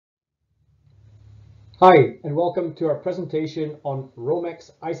Hi, and welcome to our presentation on ROMEX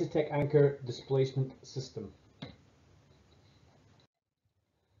ISATec Anchor Displacement System.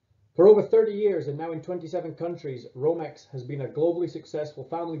 For over 30 years and now in 27 countries, ROMEX has been a globally successful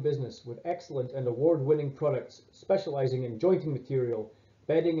family business with excellent and award-winning products specializing in jointing material,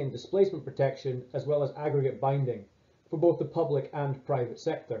 bedding and displacement protection, as well as aggregate binding for both the public and private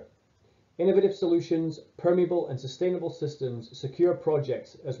sector. Innovative solutions, permeable and sustainable systems secure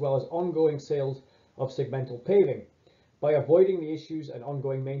projects as well as ongoing sales of segmental paving by avoiding the issues and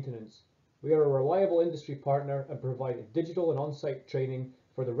ongoing maintenance. We are a reliable industry partner and provide digital and on-site training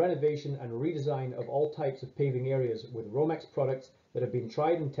for the renovation and redesign of all types of paving areas with ROMEX products that have been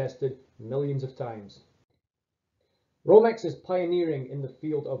tried and tested millions of times. ROMEX is pioneering in the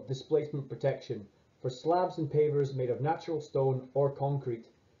field of displacement protection for slabs and pavers made of natural stone or concrete.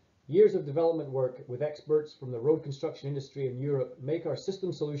 Years of development work with experts from the road construction industry in Europe make our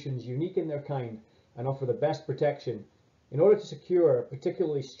system solutions unique in their kind and offer the best protection in order to secure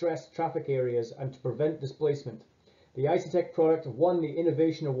particularly stressed traffic areas and to prevent displacement. The ISATec product won the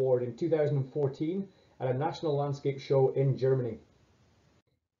Innovation Award in 2014 at a national landscape show in Germany.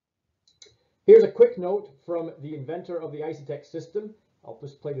 Here's a quick note from the inventor of the ISATec system. I'll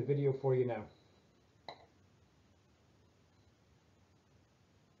just play the video for you now.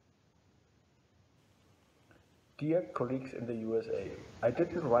 Dear colleagues in the USA, I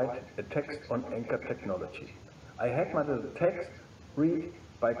didn't write a text on anchor technology. I had my little text read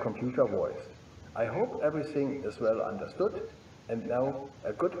by computer voice. I hope everything is well understood and now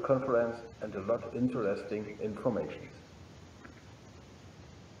a good conference and a lot of interesting information.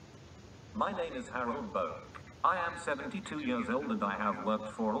 My name is Harold Bow. I am 72 years old and I have worked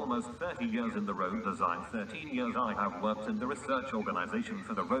for almost 30 years in the road design. 13 years I have worked in the research organization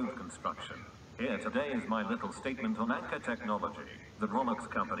for the road construction. Here today is my little statement on anchor technology. The ROMEX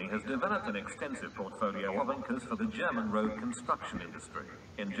company has developed an extensive portfolio of anchors for the German road construction industry.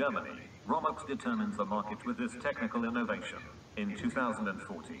 In Germany, ROMEX determines the market with this technical innovation. In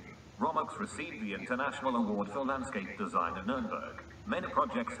 2014, ROMEX received the International Award for Landscape Design in Nuremberg. Many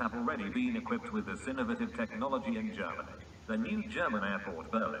projects have already been equipped with this innovative technology in Germany. The new German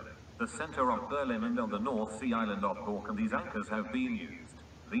airport Berlin, the center of Berlin and on the North Sea island of Borken, these anchors have been used.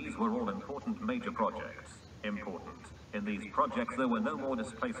 These were all important major projects. Important. In these projects there were no more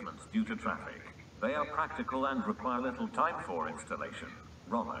displacements due to traffic. They are practical and require little time for installation.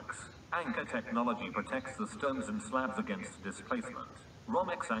 ROMEX anchor technology protects the stones and slabs against displacement.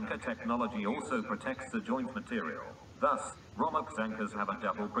 ROMEX anchor technology also protects the joint material. Thus, ROMEX anchors have a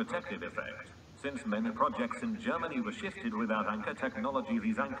double protective effect. Since many projects in Germany were shifted without anchor technology,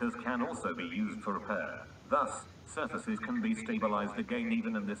 these anchors can also be used for repair. Thus, surfaces can be stabilized again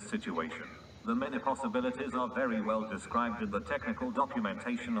even in this situation. The many possibilities are very well described in the technical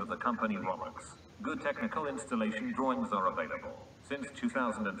documentation of the company ROMEX. Good technical installation drawings are available. Since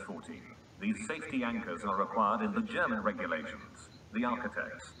 2014, these safety anchors are required in the German regulations. The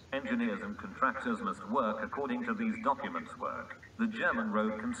architects, engineers and contractors must work according to these documents work. The German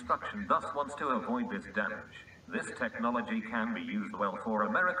road construction thus wants to avoid this damage. This technology can be used well for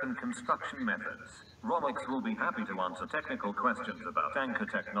American construction methods. ROMEX will be happy to answer technical questions about anchor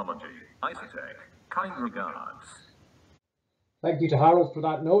technology. ISATec, kind regards. Thank you to Harold for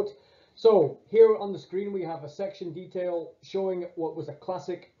that note. So here on the screen we have a section detail showing what was a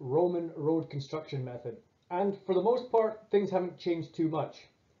classic Roman road construction method. And for the most part, things haven't changed too much.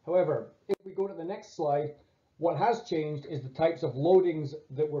 However, if we go to the next slide, what has changed is the types of loadings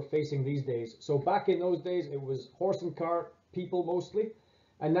that we're facing these days. So back in those days, it was horse and cart, people mostly.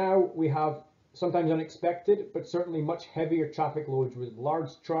 And now we have sometimes unexpected, but certainly much heavier traffic loads with large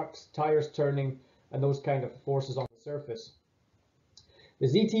trucks, tires turning, and those kind of forces on the surface. The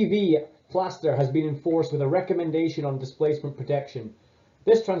ZTV plaster has been enforced with a recommendation on displacement protection.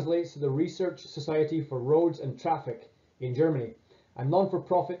 This translates to the Research Society for Roads and Traffic in Germany, a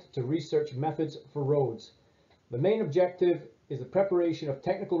non-for-profit to research methods for roads. The main objective is the preparation of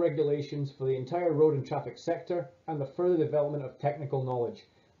technical regulations for the entire road and traffic sector and the further development of technical knowledge.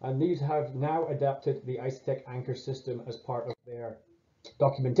 And these have now adapted the ISATec anchor system as part of their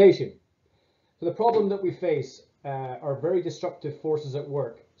documentation. So the problem that we face are very destructive forces at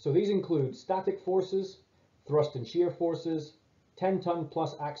work. So these include static forces, thrust and shear forces, 10-ton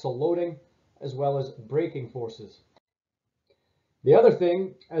plus axle loading, as well as braking forces. The other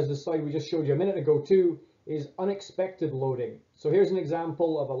thing, as the slide we just showed you a minute ago too, is unexpected loading. So here's an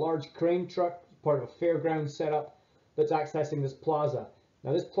example of a large crane truck, part of a fairground setup, that's accessing this plaza.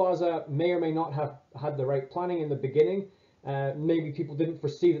 Now this plaza may or may not have had the right planning in the beginning. Maybe people didn't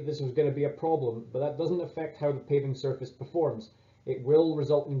foresee that this was going to be a problem, but that doesn't affect how the paving surface performs. it will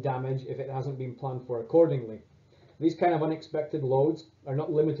result in damage if it hasn't been planned for accordingly. These kind of unexpected loads are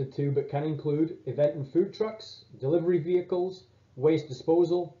not limited to, but can include event and food trucks, delivery vehicles, waste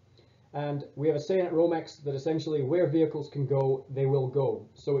disposal, and we have a saying at ROMEX that essentially where vehicles can go, they will go.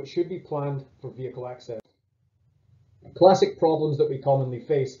 So it should be planned for vehicle access. Classic problems that we commonly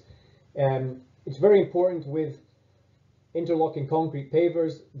face. It's very important with interlocking concrete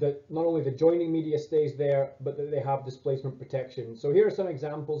pavers that not only the joining media stays there, but that they have displacement protection. So here are some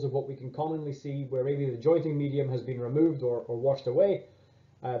examples of what we can commonly see where maybe the jointing medium has been removed or washed away.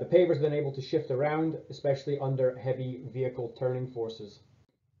 The pavers are then able to shift around, especially under heavy vehicle turning forces.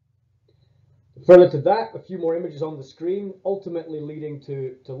 Further to that, a few more images on the screen, ultimately leading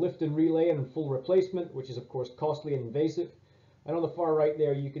to lift and relay and full replacement, which is of course costly and invasive. And on the far right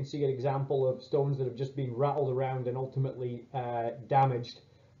there, you can see an example of stones that have just been rattled around and ultimately damaged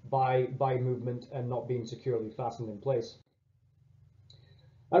by movement and not being securely fastened in place.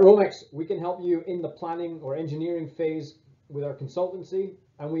 At ROMEX, we can help you in the planning or engineering phase with our consultancy,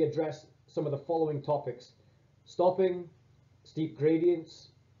 and we address some of the following topics: stopping, steep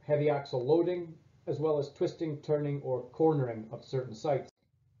gradients, heavy axle loading, as well as twisting, turning, or cornering of certain sites.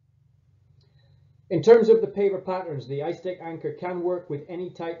 In terms of the paver patterns, the ISATec anchor can work with any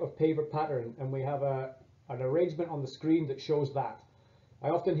type of paver pattern, and we have an arrangement on the screen that shows that. I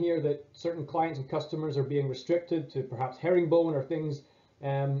often hear that certain clients and customers are being restricted to perhaps herringbone or things,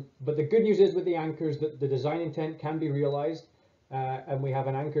 but the good news is with the anchors that the design intent can be realized, and we have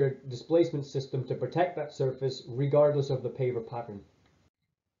an anchor displacement system to protect that surface regardless of the paver pattern.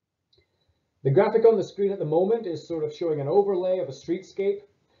 The graphic on the screen at the moment is sort of showing an overlay of a streetscape,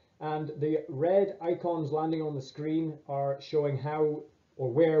 and the red icons landing on the screen are showing how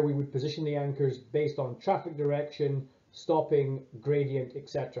or where we would position the anchors based on traffic direction, stopping, gradient,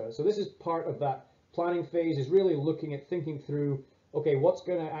 etc. So this is part of that planning phase, is really looking at thinking through, okay, what's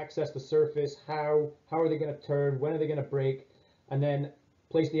going to access the surface, how are they going to turn, when are they going to brake, and then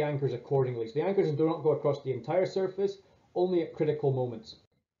place the anchors accordingly. So the anchors do not go across the entire surface, only at critical moments.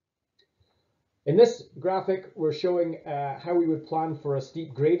 In this graphic, we're showing how we would plan for a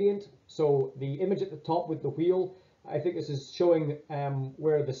steep gradient. So the image at the top with the wheel, I think this is showing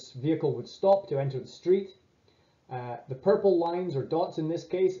where this vehicle would stop to enter the street. The purple lines or dots in this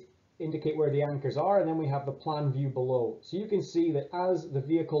case indicate where the anchors are, and then we have the plan view below. So you can see that as the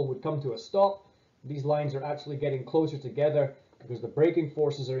vehicle would come to a stop, these lines are actually getting closer together because the braking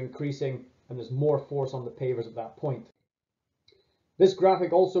forces are increasing and there's more force on the pavers at that point. This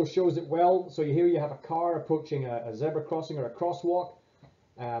graphic also shows it well. So here you have a car approaching a zebra crossing or a crosswalk.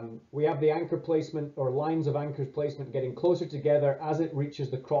 We have the anchor placement or lines of anchors placement getting closer together as it reaches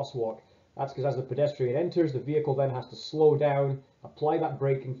the crosswalk. That's because as the pedestrian enters, the vehicle then has to slow down, apply that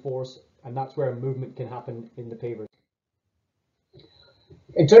braking force, and that's where movement can happen in the pavers.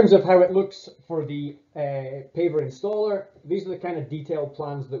 In terms of how it looks for the paver installer, these are the kind of detailed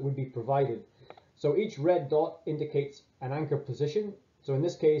plans that would be provided. So each red dot indicates an anchor position. So in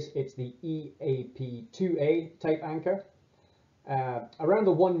this case, it's the EAP2A type anchor. Around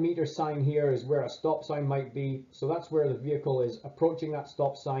the 1 meter sign here is where a stop sign might be. So that's where the vehicle is approaching that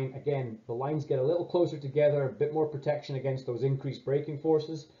stop sign. Again, the lines get a little closer together, a bit more protection against those increased braking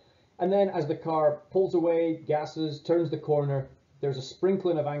forces. And then as the car pulls away, gasses, turns the corner, there's a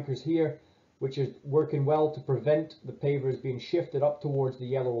sprinkling of anchors here, which is working well to prevent the pavers being shifted up towards the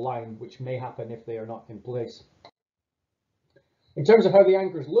yellow line, which may happen if they are not in place. In terms of how the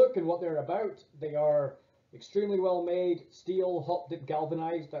anchors look and what they're about, they are extremely well made, steel, hot dip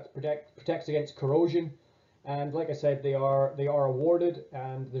galvanized, that protects against corrosion. And like I said, they are awarded,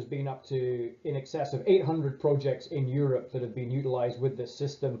 and there's been up to in excess of 800 projects in Europe that have been utilized with this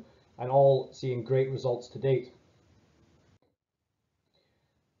system, and all seeing great results to date.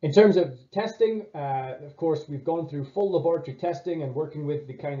 In terms of testing, of course, we've gone through full laboratory testing and working with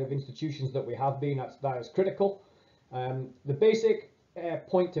the kind of institutions that we have been, that is critical. The basic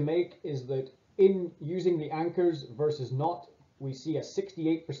point to make is that in using the anchors versus not, we see a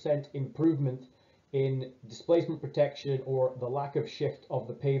 68% improvement in displacement protection or the lack of shift of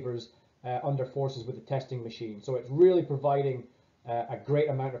the pavers under forces with the testing machine. So it's really providing a great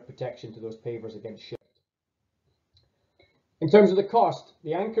amount of protection to those pavers against shift. In terms of the cost,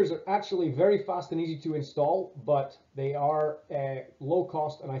 the anchors are actually very fast and easy to install, but they are low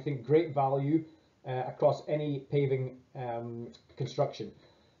cost and I think great value across any paving construction.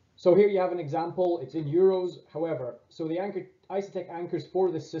 So here you have an example, it's in euros. However, so the ISATec anchors for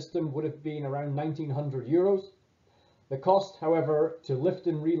this system would have been around 1,900 euros. The cost, however, to lift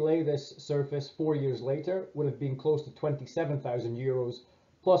and relay this surface 4 years later would have been close to 27,000 euros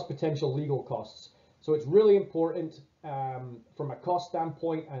plus potential legal costs. So it's really important from a cost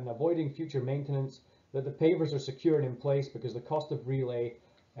standpoint and avoiding future maintenance, that the pavers are secured in place because the cost of relay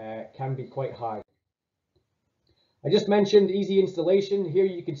can be quite high. I just mentioned easy installation. Here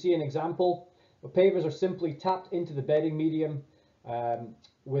you can see an example. The pavers are simply tapped into the bedding medium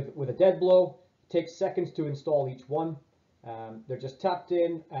with a dead blow. It takes seconds to install each one. They're just tapped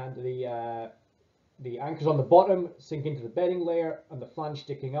in, and the anchors on the bottom sink into the bedding layer, and the flange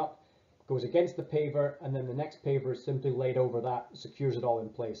sticking up goes against the paver, and then the next paver is simply laid over that, secures it all in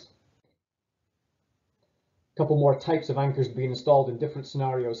place. A couple more types of anchors being installed in different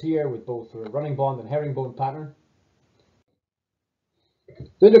scenarios here with both a running bond and herringbone pattern.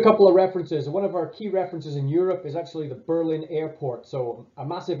 Did a couple of references. One of our key references in Europe is actually the Berlin airport. So a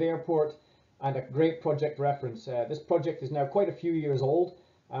massive airport and a great project reference. This project is now quite a few years old,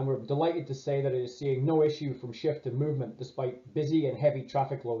 and we're delighted to say that it is seeing no issue from shift and movement despite busy and heavy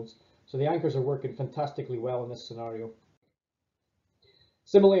traffic loads. So the anchors are working fantastically well in this scenario.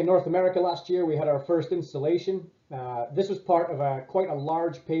 Similarly, in North America last year, we had our first installation. This was part of quite a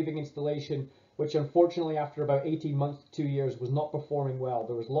large paving installation, which unfortunately after about 18 months to 2 years was not performing well.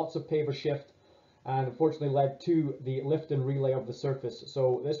 There was lots of paver shift and unfortunately led to the lift and relay of the surface.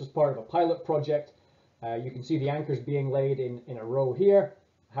 So this was part of a pilot project. You can see the anchors being laid in a row here,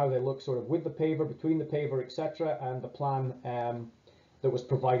 how they look sort of with the paver, between the paver, etc., and the plan that was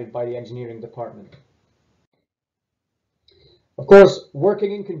provided by the engineering department. Of course,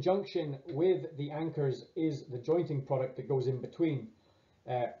 working in conjunction with the anchors is the jointing product that goes in between.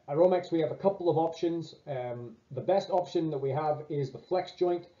 At ROMEX we have a couple of options. The best option that we have is the flex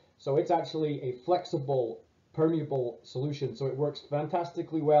joint. So it's actually a flexible, permeable solution. So it works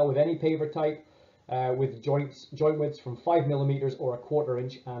fantastically well with any paver type, with joint widths from 5 millimeters or 1/4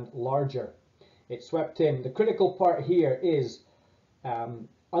 inch and larger. It's swept in. The critical part here is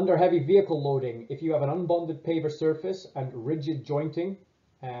under heavy vehicle loading, if you have an unbonded paver surface and rigid jointing,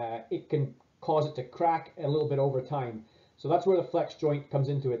 it can cause it to crack a little bit over time. So that's where the flex joint comes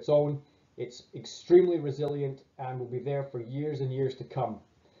into its own. It's extremely resilient and will be there for years and years to come.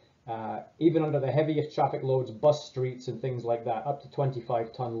 Even under the heaviest traffic loads, bus streets and things like that, up to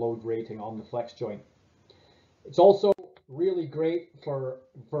 25-ton load rating on the flex joint. It's also really great for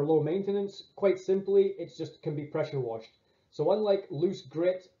low maintenance. Quite simply, it just can be pressure washed. So unlike loose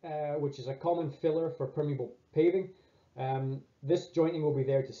grit, which is a common filler for permeable paving, this jointing will be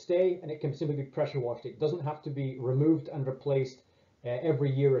there to stay, and it can simply be pressure washed. It doesn't have to be removed and replaced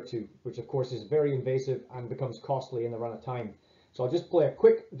every year or two, which of course is very invasive and becomes costly in the run of time. So I'll just play a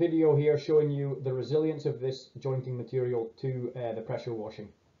quick video here showing you the resilience of this jointing material to the pressure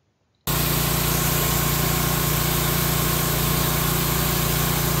washing.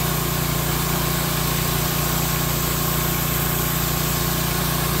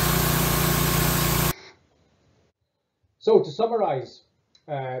 So to summarize,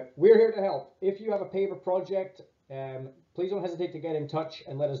 we're here to help. If you have a paver project, please don't hesitate to get in touch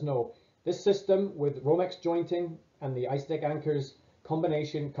and let us know. This system with ROMEX jointing and the ISATec anchors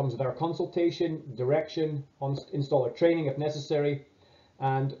combination comes with our consultation, direction, installer training if necessary,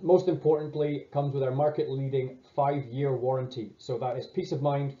 and most importantly comes with our market-leading 5-year warranty. So that is peace of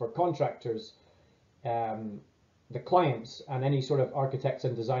mind for contractors, the clients, and any sort of architects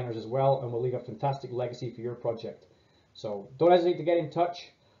and designers as well, and will leave a fantastic legacy for your project. So don't hesitate to get in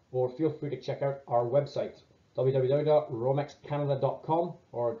touch, or feel free to check out our website, www.romexcanada.com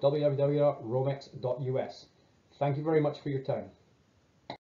or www.romex.us. Thank you very much for your time.